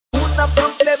na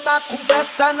problema kung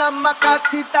basa na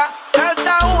makakita. Sa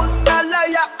taon na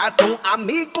laya atong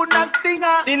amigo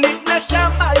nagtinga. Dinig na siya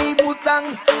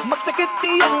maibutang, magsakit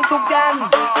niyang dugan.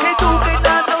 Kay dugay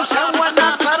na daw siyang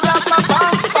wana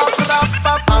karapapam pam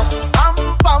rapapam pam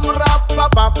pam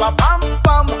rapapapam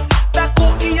pam. Dako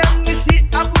iyang isi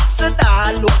abot sa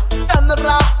dalo. Kan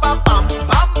rapapam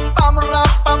pam pam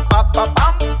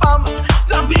rapapapam pam.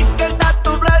 Lamig ka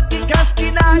natural gikas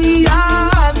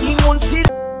kinaiyan. Ingon sila.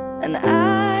 And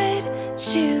I'd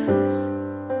choose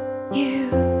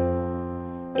you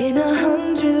in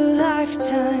 100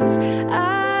 lifetimes.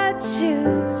 I'd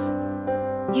choose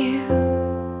you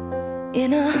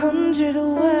in 100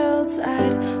 worlds.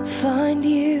 I'd find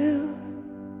you,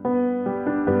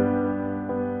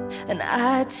 and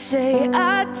I'd say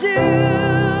I do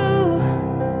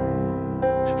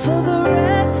for the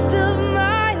rest of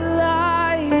my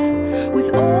life.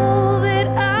 With all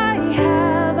that I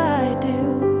have, I do.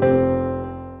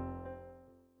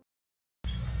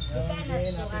 Happy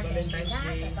Valentines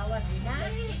Day.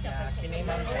 Kini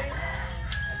ma'am sa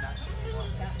anak.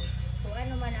 Kung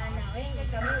ano man ana,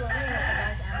 kami wala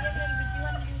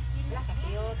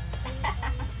cute.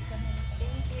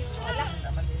 Thank you. Wala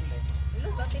Naman sa inyo. Lu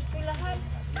kasi eskwelahan.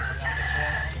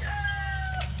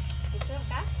 Picture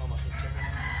ka? Oh, ma-picture ka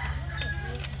na.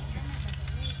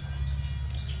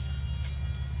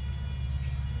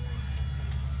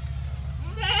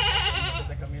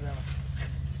 Ito kami na.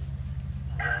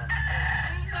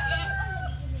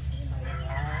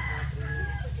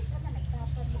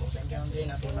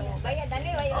 Bayad dali,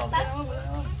 bayad ta.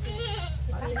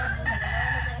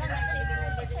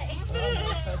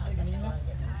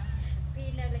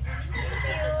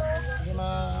 Sige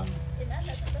ma'am.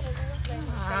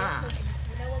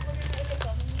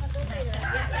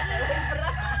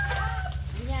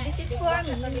 This is for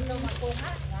me.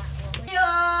 Yo.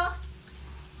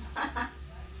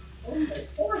 Oh my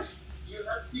gosh! You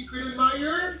have secret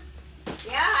admirer?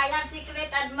 Yeah, I have secret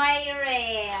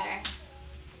admirer.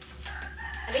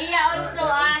 Ria also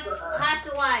has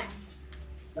one.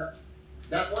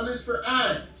 That one is for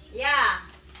Anne. Yeah.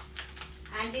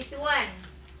 And this one.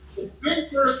 It's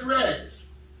pink or it's red?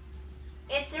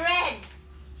 It's red.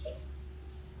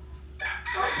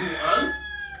 Not you, Anne.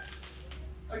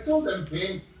 I told them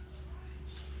pink.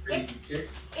 Crazy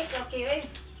chicks. It's okay.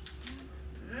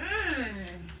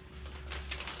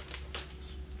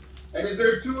 And is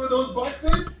there two of those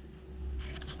boxes?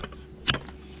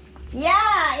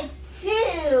 Yeah, it's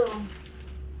two.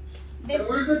 And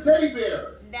where's the teddy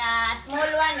bear? The small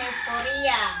one is for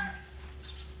Ria.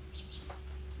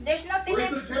 There's no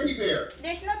Where's the teddy bear?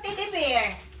 There's no teddy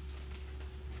bear.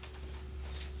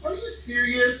 Are you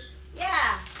serious?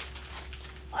 Yeah.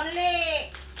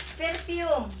 Only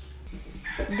perfume.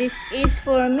 This is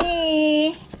for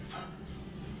me.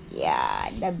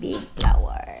 Yeah, the big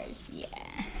flowers. Yeah.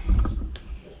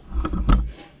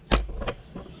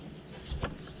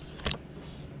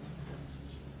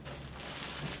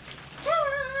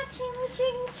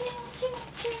 Ching, ching, ching,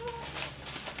 ching.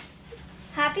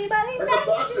 Happy And Valentine's the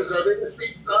boxes, are they the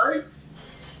same size?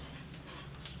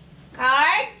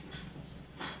 Card?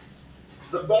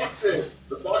 The boxes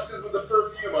with the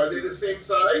perfume, are they the same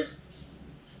size?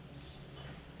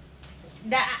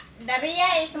 The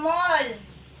Ria is small.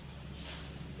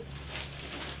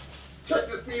 Check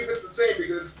to see if it's the same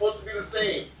because it's supposed to be the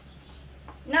same.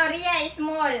 No, Ria is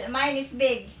small. Mine is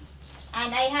big.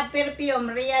 And I have perfume.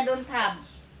 Ria don't have.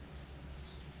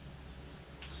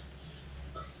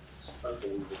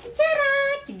 Unbelievable.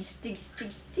 Tara! Tigs, tigs,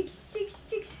 tigs, tigs, tigs,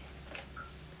 tigs.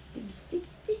 Tigs,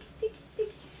 tigs, tigs, tigs,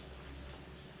 tigs.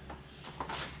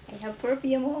 I have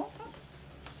perfume. Oh.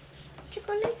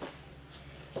 Chocolate.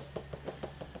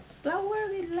 Flower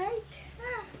with light.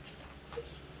 Ah.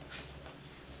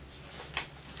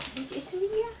 This is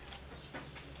Ria.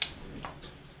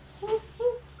 Ooh,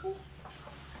 ooh, ooh.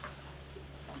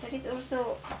 There is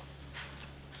also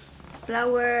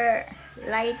flower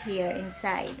light here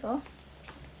inside. Oh.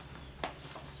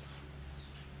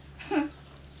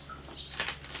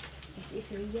 This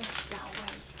is Ria's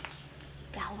flowers.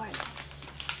 Flowers.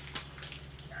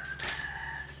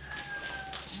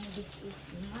 And this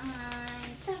is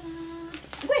mine.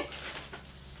 Ta-da! Wait!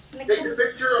 Take a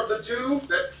picture of the two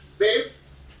that, babe,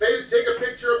 take a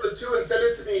picture of the two and send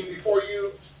it to me before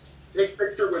you take a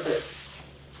picture with it.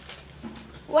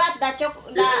 What?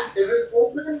 Is it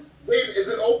open? Babe, is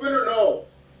it open or no?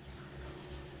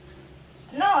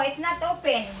 No, it's not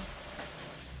open.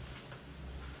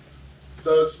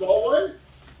 The small one?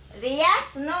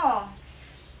 Rias? No.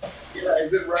 Yeah,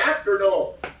 is it wrapped or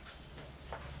no?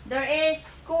 There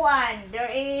is kuan. There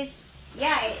is,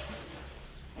 yeah,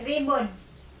 ribbon.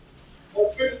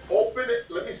 Open it.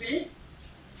 Let me see.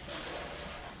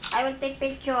 I will take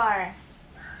picture. I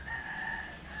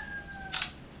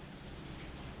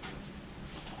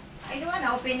don't want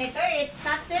to open it. Oh, it's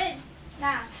scattered.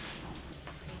 Nah.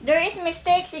 There is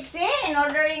mistakes, Ixie, in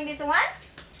ordering this one.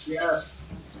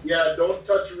 Yes. Yeah, don't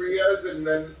touch Ria's, and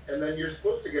then you're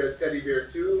supposed to get a teddy bear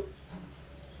too.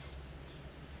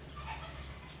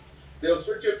 They'll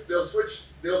switch it. They'll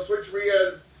switch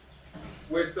Ria's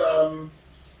with the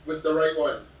right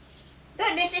one.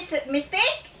 Dude, this is a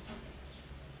mistake.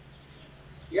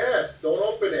 Yes. Don't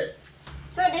open it.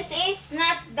 So this is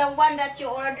not the one that you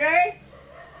ordered.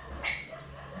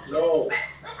 No.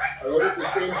 I ordered the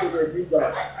same thing that you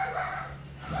got.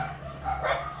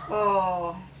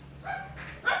 Oh.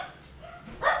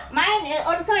 Mine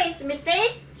also is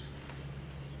mistake.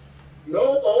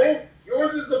 No. Oh,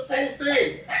 yours is the full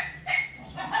thing.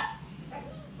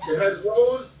 It has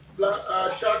rose,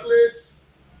 chocolates,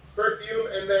 perfume,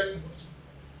 and then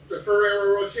the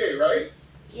Ferrero Rocher, right?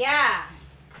 Yeah.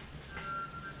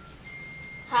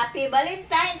 Happy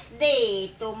Valentine's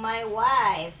Day to my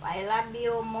wife. I love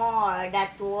you more.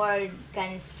 That word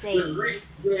can say.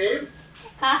 Babe,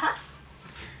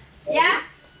 Yeah?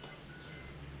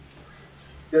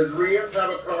 does Ria's have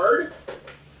a card?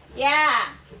 Yeah.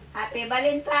 Happy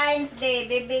Valentine's Day,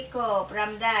 baby ko,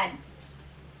 from Dad.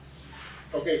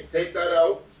 Okay, take that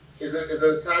out. Is it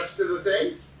attached to the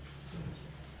thing?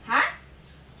 Huh?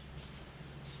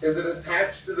 Is it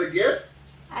attached to the gift?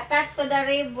 Attached to the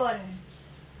ribbon.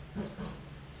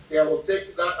 Yeah, well,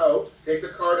 take that out. Take the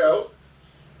card out.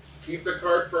 Keep the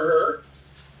card for her.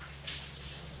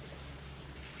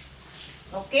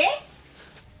 Okay?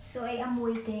 So I am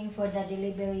waiting for the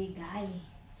delivery guy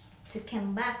to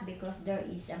come back because there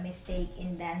is a mistake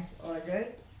in Dan's order.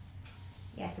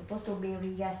 Yeah, supposed to be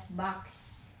Ria's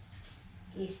box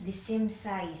is the same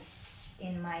size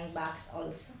in my box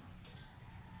also.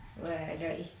 Where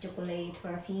there is chocolate,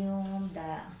 perfume,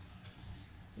 the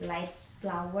light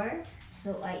flower.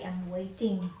 So I am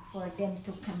waiting for them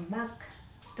to come back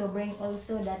to bring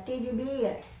also the teddy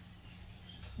bear.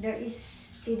 There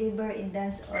is teddy bear in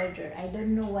Dan's order. I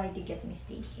don't know why they get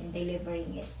mistake in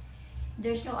delivering it.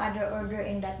 There's no other order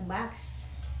in that box.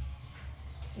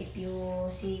 If you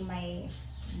see my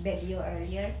video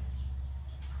earlier,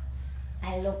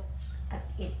 I look at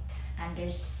it and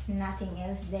there's nothing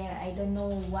else there. I don't know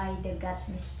why they got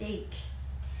mistake.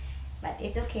 But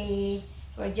it's okay.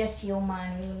 We're just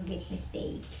human. We will get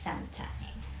mistake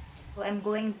sometime. So I'm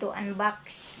going to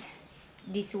unbox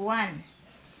this one.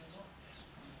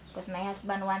 Because my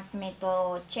husband wants me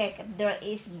to check if there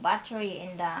is battery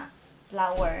in the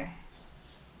flower.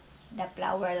 The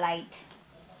flower light.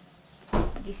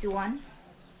 This one.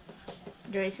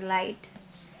 There is light.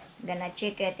 Gonna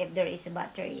check it if there is a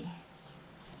battery.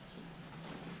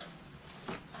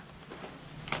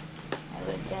 I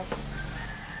will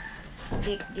just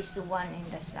take this one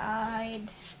in the side.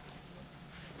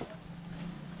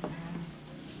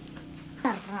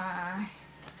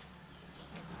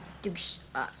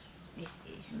 This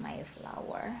is my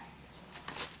flower.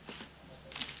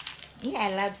 Yeah,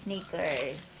 I love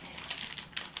sneakers.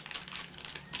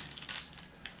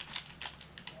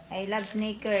 I love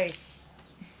sneakers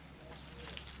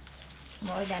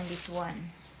more than this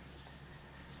one.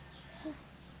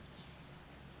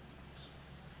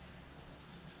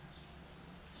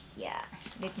 Yeah,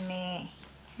 let me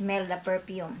smell the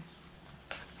perfume.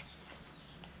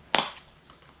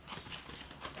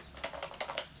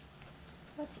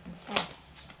 What's inside?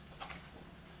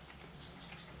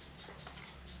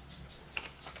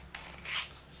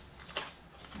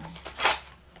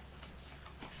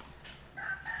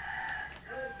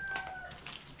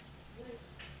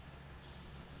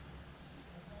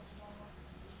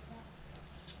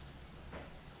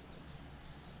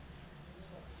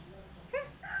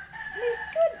 Smells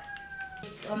good.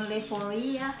 It's only for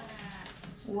Ria.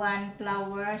 One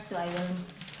flower, so I will.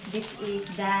 This is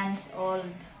Dan's old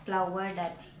flower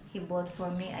that he bought for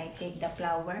me. I take the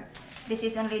flower. This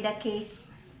is only the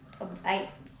case of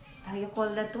how you call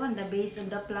that one? The base of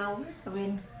the flower.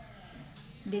 When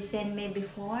they sent me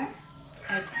before,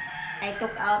 I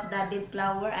took out the dead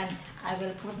flower and I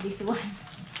will put this one.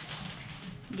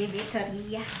 Give it to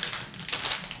Ria.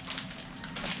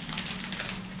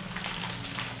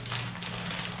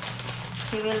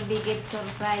 She will be get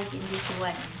surprised in this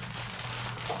one.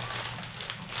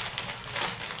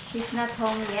 She's not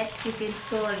home yet. She's in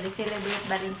school. They celebrate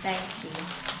Valentine's Day.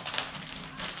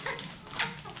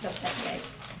 Look at that.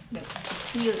 Look,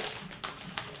 it's cute.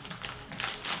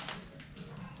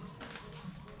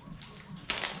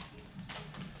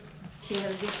 She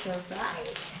will get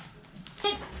surprised.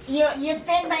 You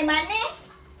spend my money?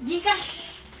 Gcash.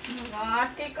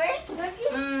 Ate ko eh.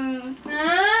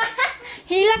 Ah,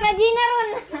 hilak na Gina ron.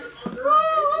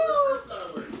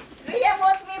 Ria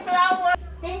bought me flower.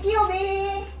 Thank you, B.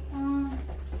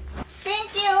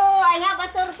 Thank you. I have a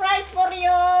surprise for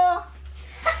you.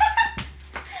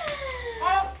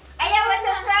 Oh, I have a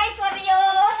surprise for you.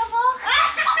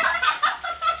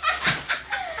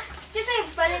 Kasi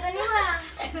palitan niyo ha.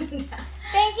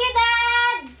 Thank you,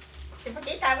 Dad.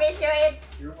 Kita me show it.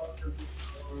 You're welcome.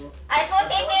 I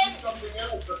put it in. Something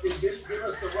else, but they didn't give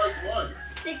us the right one.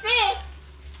 Siksi.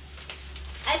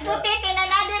 I put it in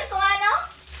another kung ano.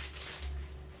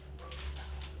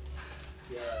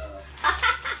 Yeah.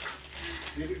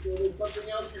 Maybe if there's something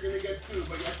else, you're gonna get two,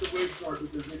 but you have to wait for it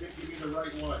because they didn't give you the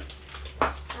right one.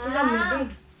 Ah.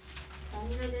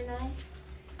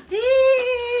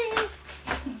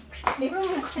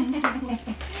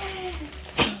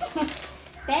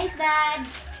 Thanks, Dad.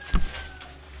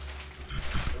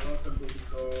 You're welcome, baby.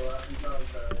 So, happy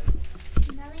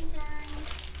Valentine's.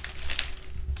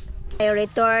 I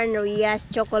returned Ria's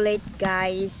chocolate,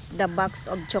 guys, the box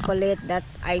of chocolate that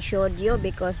I showed you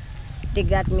because they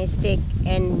got mistake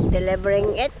in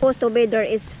delivering it. Supposed to be there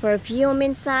is perfume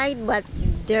inside, but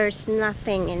there's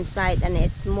nothing inside and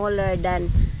it's smaller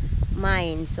than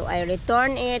mine. So I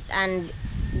return it and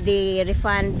they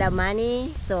refund the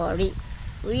money. So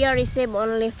Ria received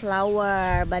only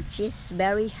flower, but she's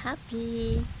very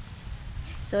happy.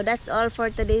 So that's all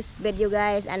for today's video,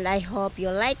 guys, and I hope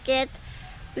you like it.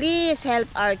 Please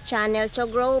help our channel to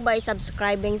grow by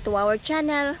subscribing to our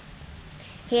channel.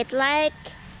 Hit like,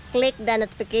 click the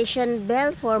notification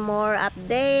bell for more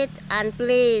updates, and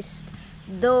please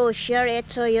do share it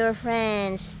to your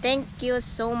friends. Thank you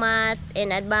so much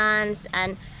in advance,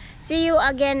 and see you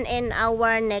again in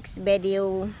our next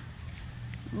video.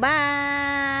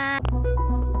 Bye!